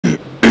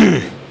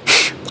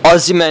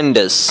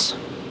Ozymandias.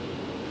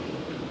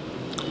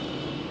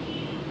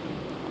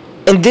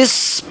 In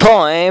this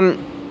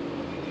poem,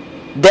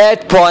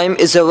 that poem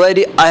is a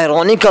very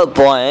ironical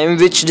poem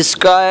which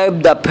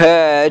describes the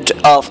plight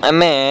of a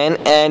man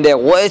and a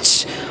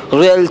rich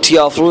reality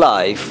of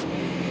life.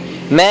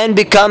 Man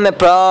become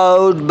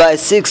proud by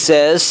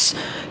success.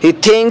 He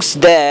thinks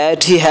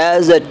that he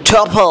has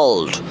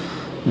toppled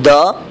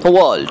the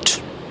world.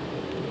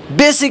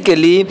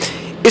 Basically,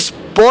 इस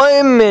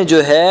poem में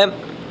जो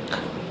है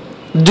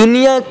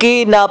दुनिया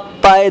की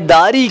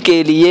नापायदारी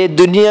के लिए,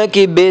 दुनिया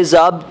की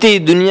बेज़ाब्ती,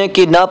 दुनिया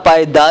की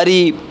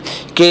नापायदारी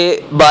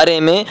के बारे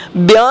में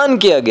बयान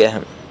किया गया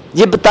है।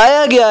 ये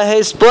बताया गया है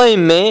इस पोएम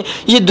में,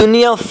 ये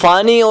दुनिया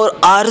फ़ानी और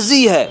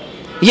आर्जी है,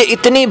 ये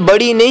इतनी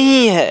बड़ी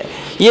नहीं है,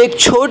 ये एक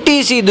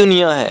छोटी सी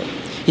दुनिया है।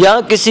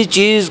 यहाँ किसी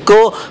चीज़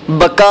को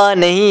बका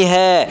नहीं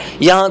है,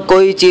 यहाँ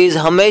कोई चीज़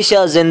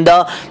हमेशा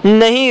ज़िंदा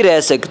नहीं रह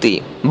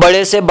सकती।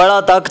 बड़े से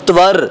बड़ा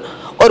ताकतवर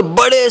और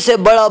बड़े से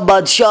बड़ा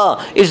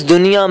बादशाह इस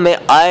दुनिया में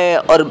आए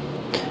और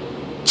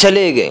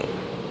चले गए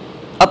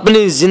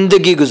अपनी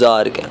ज़िंदगी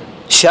गुजार के।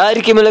 शायर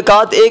की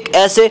मुलाकात एक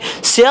ऐसे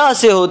स्याह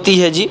से होती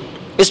है जी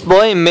इस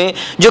पोएम में,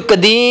 जो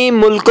कदीम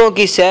मुल्कों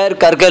की सैर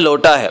करके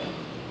लौटा है।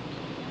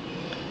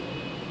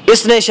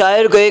 इसने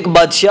शायर को एक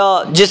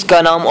बादशाह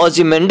जिसका नाम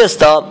ओज़िमैंडिस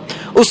था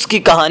उसकी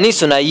कहानी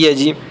सुनाई है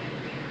जी।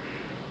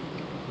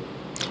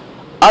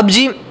 अब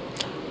जी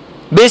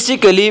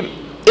बेसिकली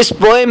इस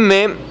पोएम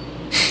में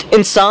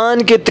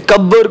इंसान के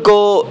तकब्बुर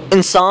को,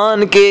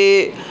 इंसान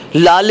के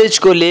लालच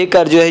को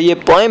लेकर जो है ये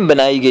पोएम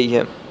बनाई गई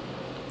है।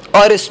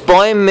 और इस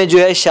पोएम में जो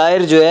है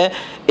शायर जो है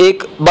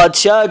एक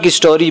बादशाह की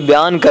स्टोरी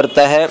बयान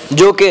करता है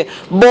जो कि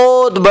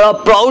बहुत बड़ा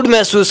प्राउड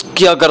महसूस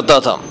किया करता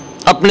था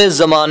अपने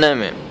ज़माने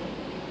में।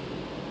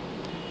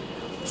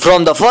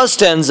 From the first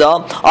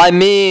stanza, I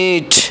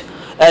meet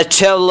a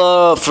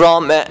traveler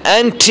from an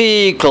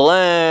antique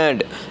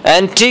land,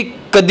 antique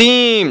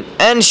कदीम,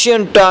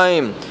 ancient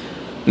time।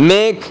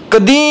 मैं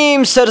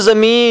कदीम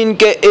सरजमीन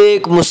के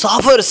एक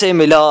मुसाफिर से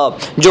मिला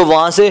जो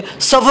वहाँ से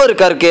सफ़र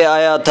करके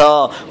आया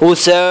था। Who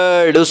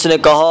said, उसने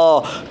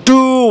कहा,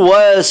 too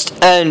vast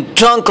and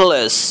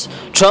trunkless,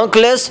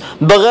 trunkless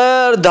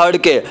बग़ैर धड़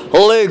के,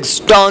 legs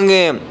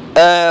टांगें,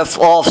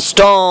 of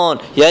stone,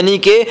 यानी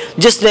कि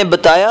जिसने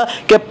बताया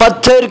कि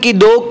पत्थर की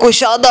दो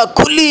कुशादा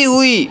खुली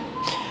हुई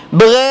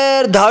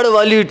बग़ैर धड़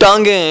वाली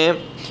टांगें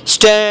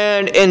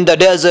स्टैंड इन द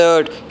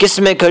डेजर्ट, किस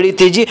में खड़ी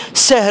थी जी?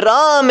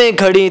 सहरा में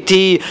खड़ी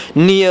थी।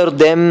 Near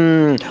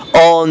them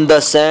on the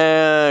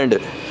sand,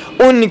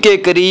 उनके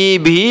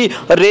करीब ही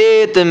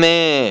रेत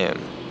में।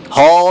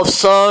 हाफ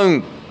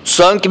संक,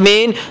 संक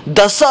मीन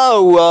दसा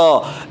हुआ,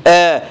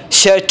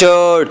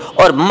 शैटर्ड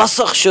और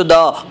मसख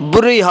शुदा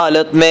बुरी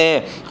हालत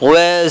में।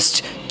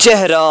 वेस्ट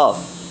चेहरा,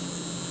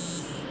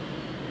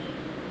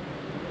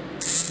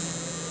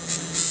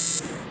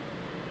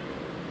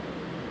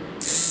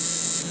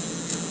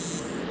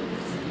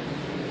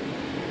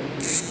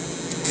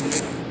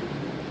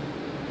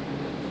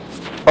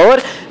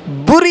 और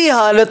बुरी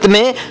हालत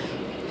में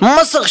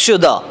मसख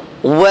शुदा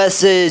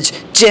वैसेज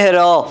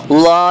चेहरा,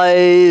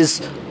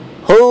 लाइज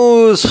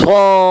हुज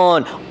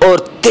फॉन, और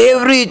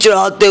तेवरी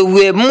चढ़ाते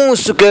हुए, मुंह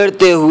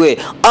सुकेड़ते हुए,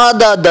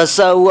 आधा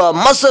दसा हुआ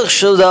मसख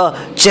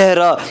शुदा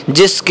चेहरा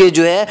जिसके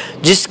जो है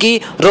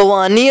जिसकी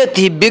रवानियत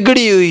ही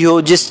बिगड़ी हुई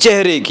हो जिस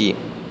चेहरे की।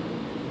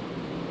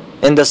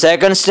 In the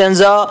second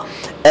stanza,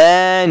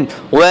 and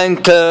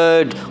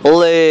wrinkled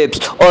lips,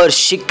 और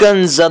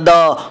शिकन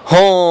ज़दा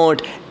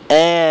होंठ,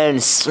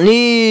 and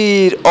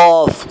sneer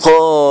of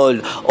cold,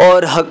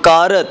 और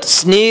हकारत,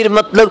 स्नीर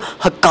मतलब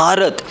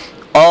हकारत,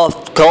 of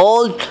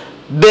cold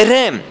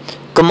बेरहम,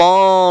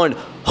 कमांड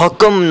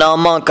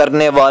हुक्मनामा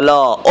करने वाला,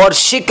 और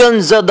शिकन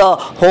ज़दा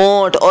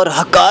होंठ और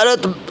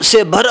हकारत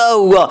से भरा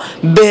हुआ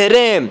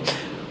बेरहम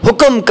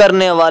हुक्म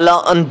करने वाला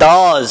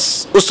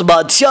अंदाज उस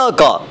बादशाह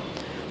का।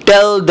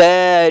 Tell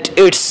that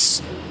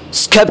it's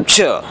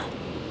sculpture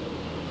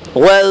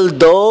well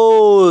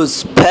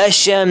those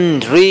passion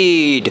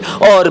read,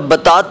 और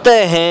बताते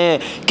हैं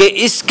कि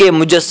इसके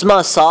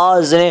मुजस्मा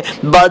साज ने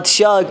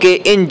बादशाह के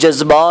इन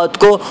जज्बात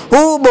को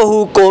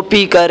हूबहू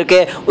कॉपी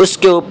करके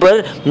उसके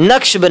ऊपर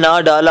नक्श बना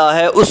डाला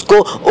है, उसको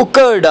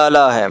उकड़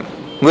डाला है।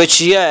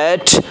 which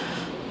yet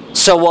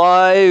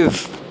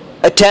survive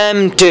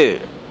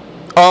attempted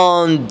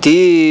on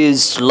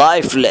these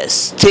lifeless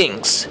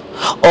things,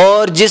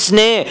 और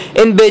जिसने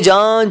इन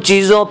बेजान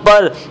चीज़ों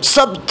पर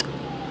सख्त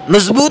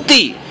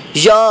मजबूती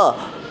या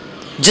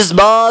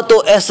जज्बात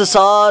और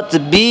एहसासात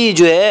भी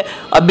जो है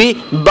अभी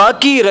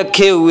बाकी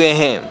रखे हुए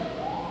हैं।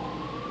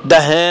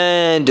 The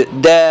hand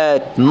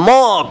that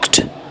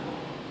mocked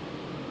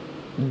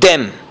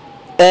them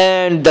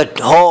and the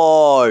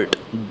heart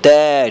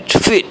that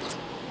fit,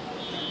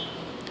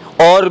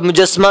 और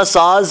मुजस्मा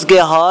साज के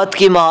हाथ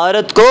की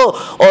महारत को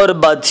और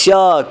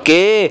बादशाह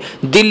के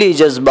दिली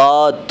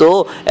जज्बात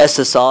तो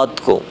एहसासात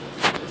को।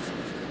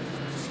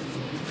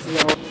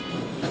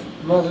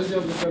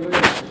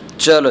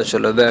 चलो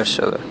चलो बैठ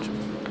जाओ।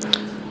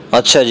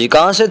 अच्छा जी,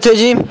 कहाँ से थे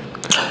जी?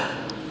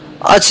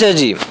 अच्छा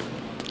जी,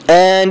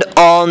 and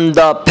on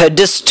the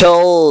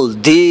pedestal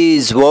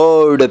these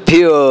words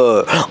appear,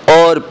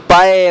 और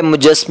पाए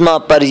मुजस्मा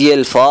पर ये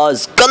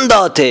अल्फाज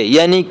कंधा थे,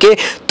 यानी कि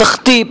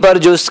तख्ती पर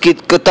जो उसकी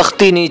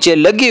तख्ती नीचे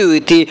लगी हुई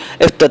थी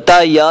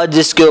इफ्तिताहियात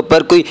जिसके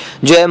ऊपर कोई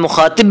जो है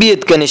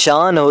मुखातिबियत के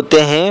निशान होते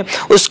हैं,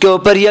 उसके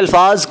ऊपर ये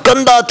अल्फाज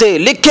कंधा थे,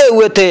 लिखे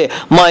हुए थे,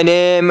 my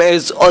name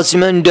is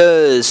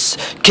ओज़िमंडस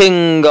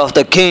king of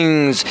the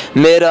Kings,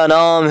 मेरा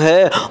नाम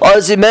है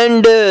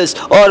ओज़िमंडस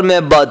और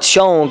मैं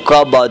बादशाहों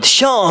का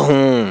बादशाह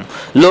हूँ।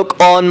 लुक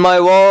ऑन माई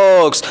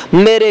वर्क्स,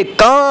 मेरे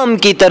काम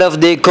की तरफ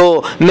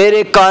देखो,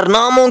 मेरे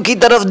कारनामों की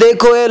तरफ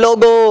देखो ये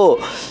लोगो।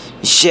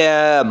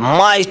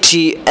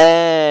 माइटी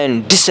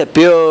एंड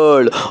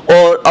डिसअपीयर्ड,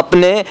 और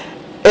अपने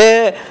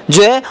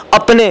जो है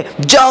अपने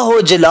जाहो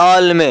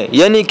जलाल में,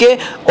 यानी कि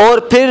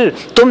और फिर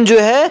तुम जो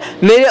है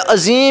मेरे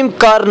अजीम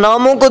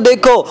कारनामों को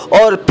देखो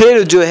और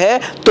फिर जो है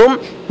तुम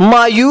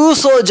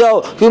मायूस हो जाओ,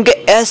 क्योंकि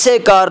ऐसे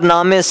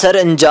कारनामे सर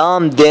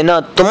अंजाम देना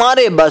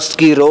तुम्हारे बस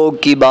की रोग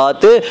की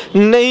बात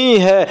नहीं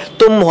है।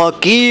 तुम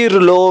हकीर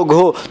लोग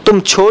हो, तुम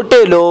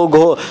छोटे लोग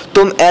हो,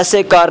 तुम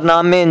ऐसे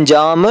कारनामे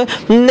अंजाम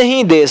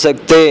नहीं दे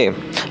सकते।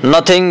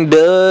 Nothing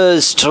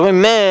does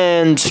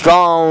remains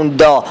round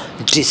the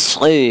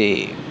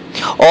disease,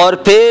 और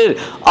फिर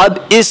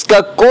अब इसका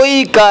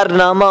कोई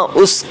कारनामा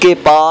उसके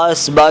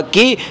पास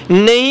बाकी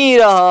नहीं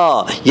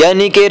रहा,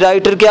 यानी कि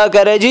राइटर क्या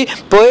कह रहा है जी,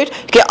 पोएट,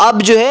 कि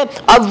अब जो है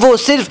अब वो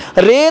सिर्फ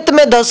रेत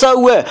में धंसा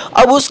हुआ है,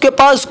 अब उसके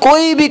पास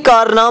कोई भी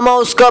कारनामा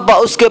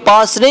उसके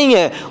पास नहीं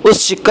है।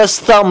 उस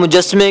शिकस्ता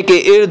मुजस्मे के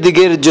इर्द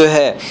गिर्द जो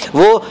है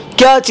वो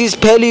क्या चीज़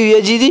फैली हुई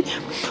है जी,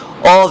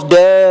 of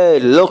their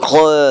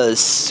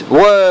lookless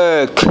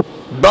work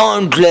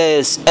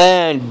boundless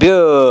and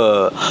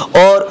bare,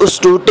 और उस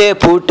टूटे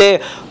फूटे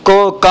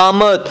को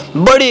कामत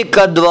बड़ी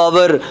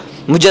कदवावर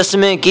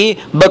मुजस्मे की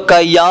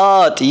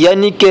बकायात,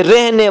 यानी कि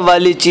रहने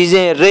वाली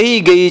चीज़ें, रही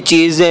गई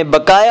चीज़ें,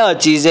 बकाया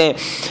चीज़ें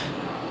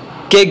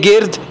के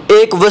गिर्द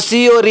एक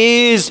वसी और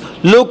रीज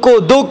लुको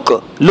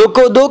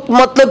दुख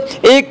मतलब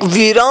एक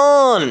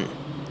वीरान,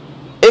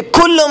 एक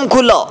खुल्लम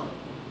खुला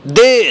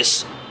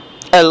देश,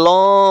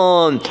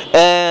 alone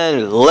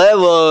and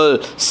level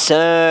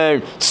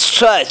sand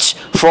stretch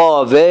far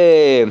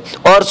away,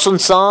 और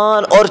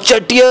सुनसान और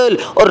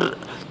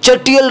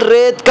चटियल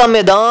रेत का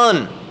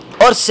मैदान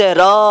और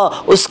सहरा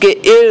उसके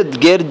इर्द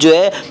गिर्द जो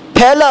है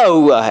फैला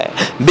हुआ है।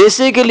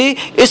 बेसिकली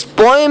इस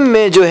पोएम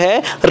में जो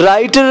है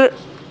राइटर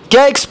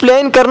क्या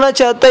एक्सप्लेन करना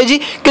चाहता है जी,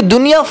 कि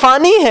दुनिया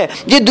फ़ानी है,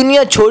 ये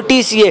दुनिया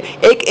छोटी सी है,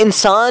 एक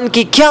इंसान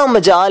की क्या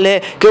मजाल है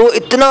कि वो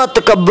इतना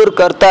तकब्बुर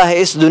करता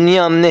है इस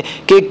दुनिया में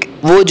कि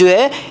वो जो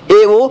है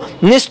वो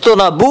निस्तो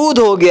नाबूद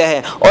हो गया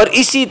है। और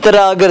इसी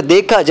तरह अगर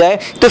देखा जाए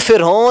तो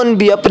फिरौन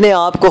भी अपने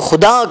आप को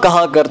खुदा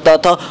कहा करता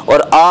था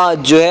और आज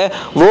जो है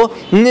वो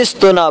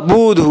निस्तो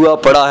नाबूद हुआ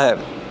पड़ा है।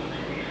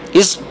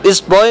 इस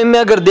पोएम में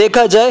अगर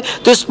देखा जाए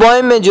तो इस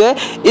पोएम में जो है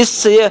इस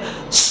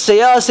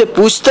सयाह से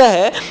पूछता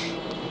है,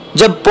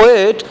 जब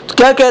पोएट तो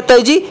क्या कहता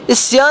है जी, इस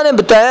सयाह ने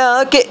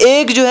बताया कि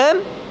एक जो है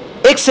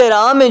एक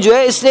सहरा में जो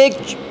है इसने एक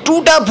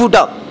टूटा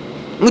फूटा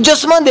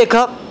मुजस्मा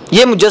देखा।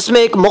 ये मुजस्मा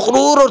एक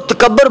मगरूर और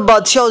तकब्बर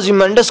बादशाह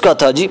ओज़िमंडस का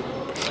था जी।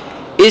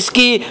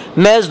 इसकी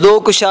महज 2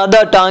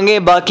 कुशादा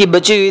टांगें बाकी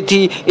बची हुई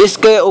थी,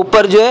 इसके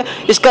ऊपर जो है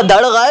इसका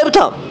धड़ गायब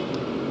था,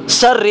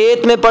 सर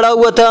रेत में पड़ा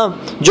हुआ था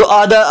जो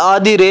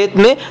आधी रेत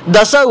में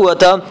दसा हुआ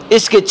था।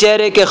 इसके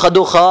चेहरे के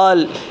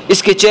खदोखाल,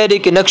 इसके चेहरे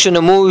की नक्श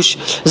नमूश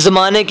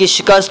ज़माने की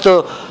शिकस्त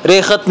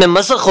रेखत में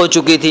मसख हो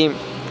चुकी थी,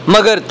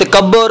 मगर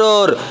तकब्बर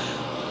और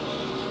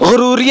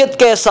गुरूरियत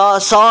के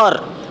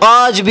आसार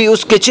आज भी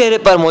उसके चेहरे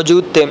पर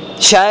मौजूद थे।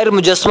 शायर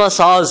मुजस्मा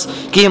साज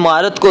की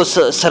इमारत को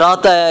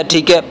सराहता है,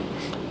 ठीक है,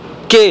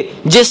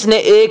 कि जिसने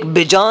एक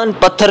बेजान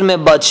पत्थर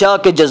में बादशाह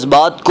के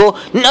जज्बात को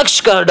नक्श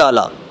कर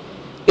डाला।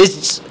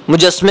 इस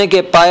मुजस्मे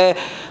के पाए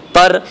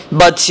पर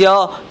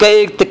बादशाह का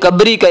एक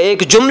तकब्बरी का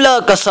एक जुमला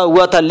कसा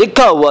हुआ था,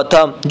 लिखा हुआ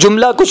था।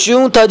 जुमला कुछ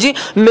यूं था जी,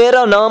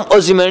 मेरा नाम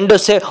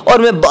ओज़िमंडस है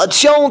और मैं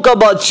बादशाहों का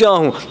बादशाह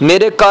हूँ,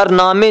 मेरे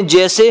कारनामे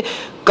जैसे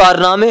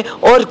कारनामे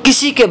और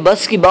किसी के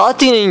बस की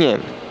बात ही नहीं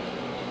है।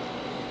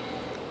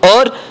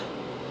 और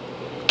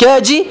क्या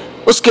जी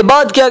उसके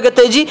बाद क्या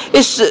कहते हैं जी,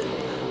 इस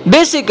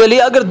बेसिकली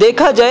अगर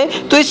देखा जाए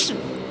तो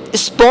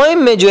इस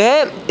पोएम में जो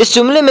है इस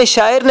जुमले में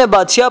शायर ने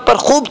बादशाह पर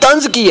खूब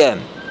तंज किया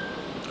है।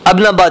 अब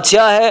ना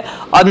बादशाह है,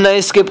 अब ना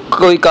इसके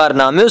कोई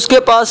कारनामे उसके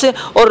पास है,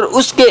 और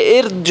उसके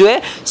इर्द जो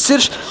है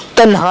सिर्फ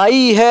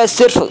तन्हाई है,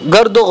 सिर्फ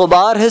गर्द व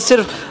गुबार है,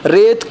 सिर्फ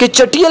रेत के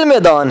चटियल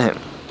मैदान है।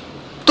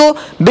 तो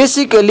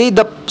basically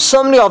the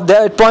summary of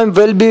that poem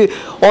will be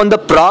on the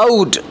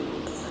proud.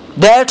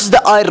 That's the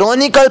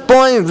ironical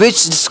poem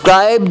which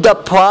described the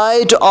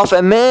pride of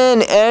a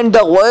man and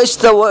the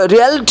worst the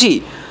reality.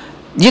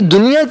 ये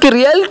दुनिया की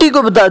रियलिटी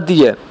को बताती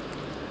है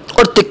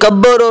और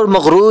तकब्बर और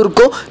मगरूर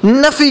को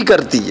नफी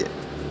करती है.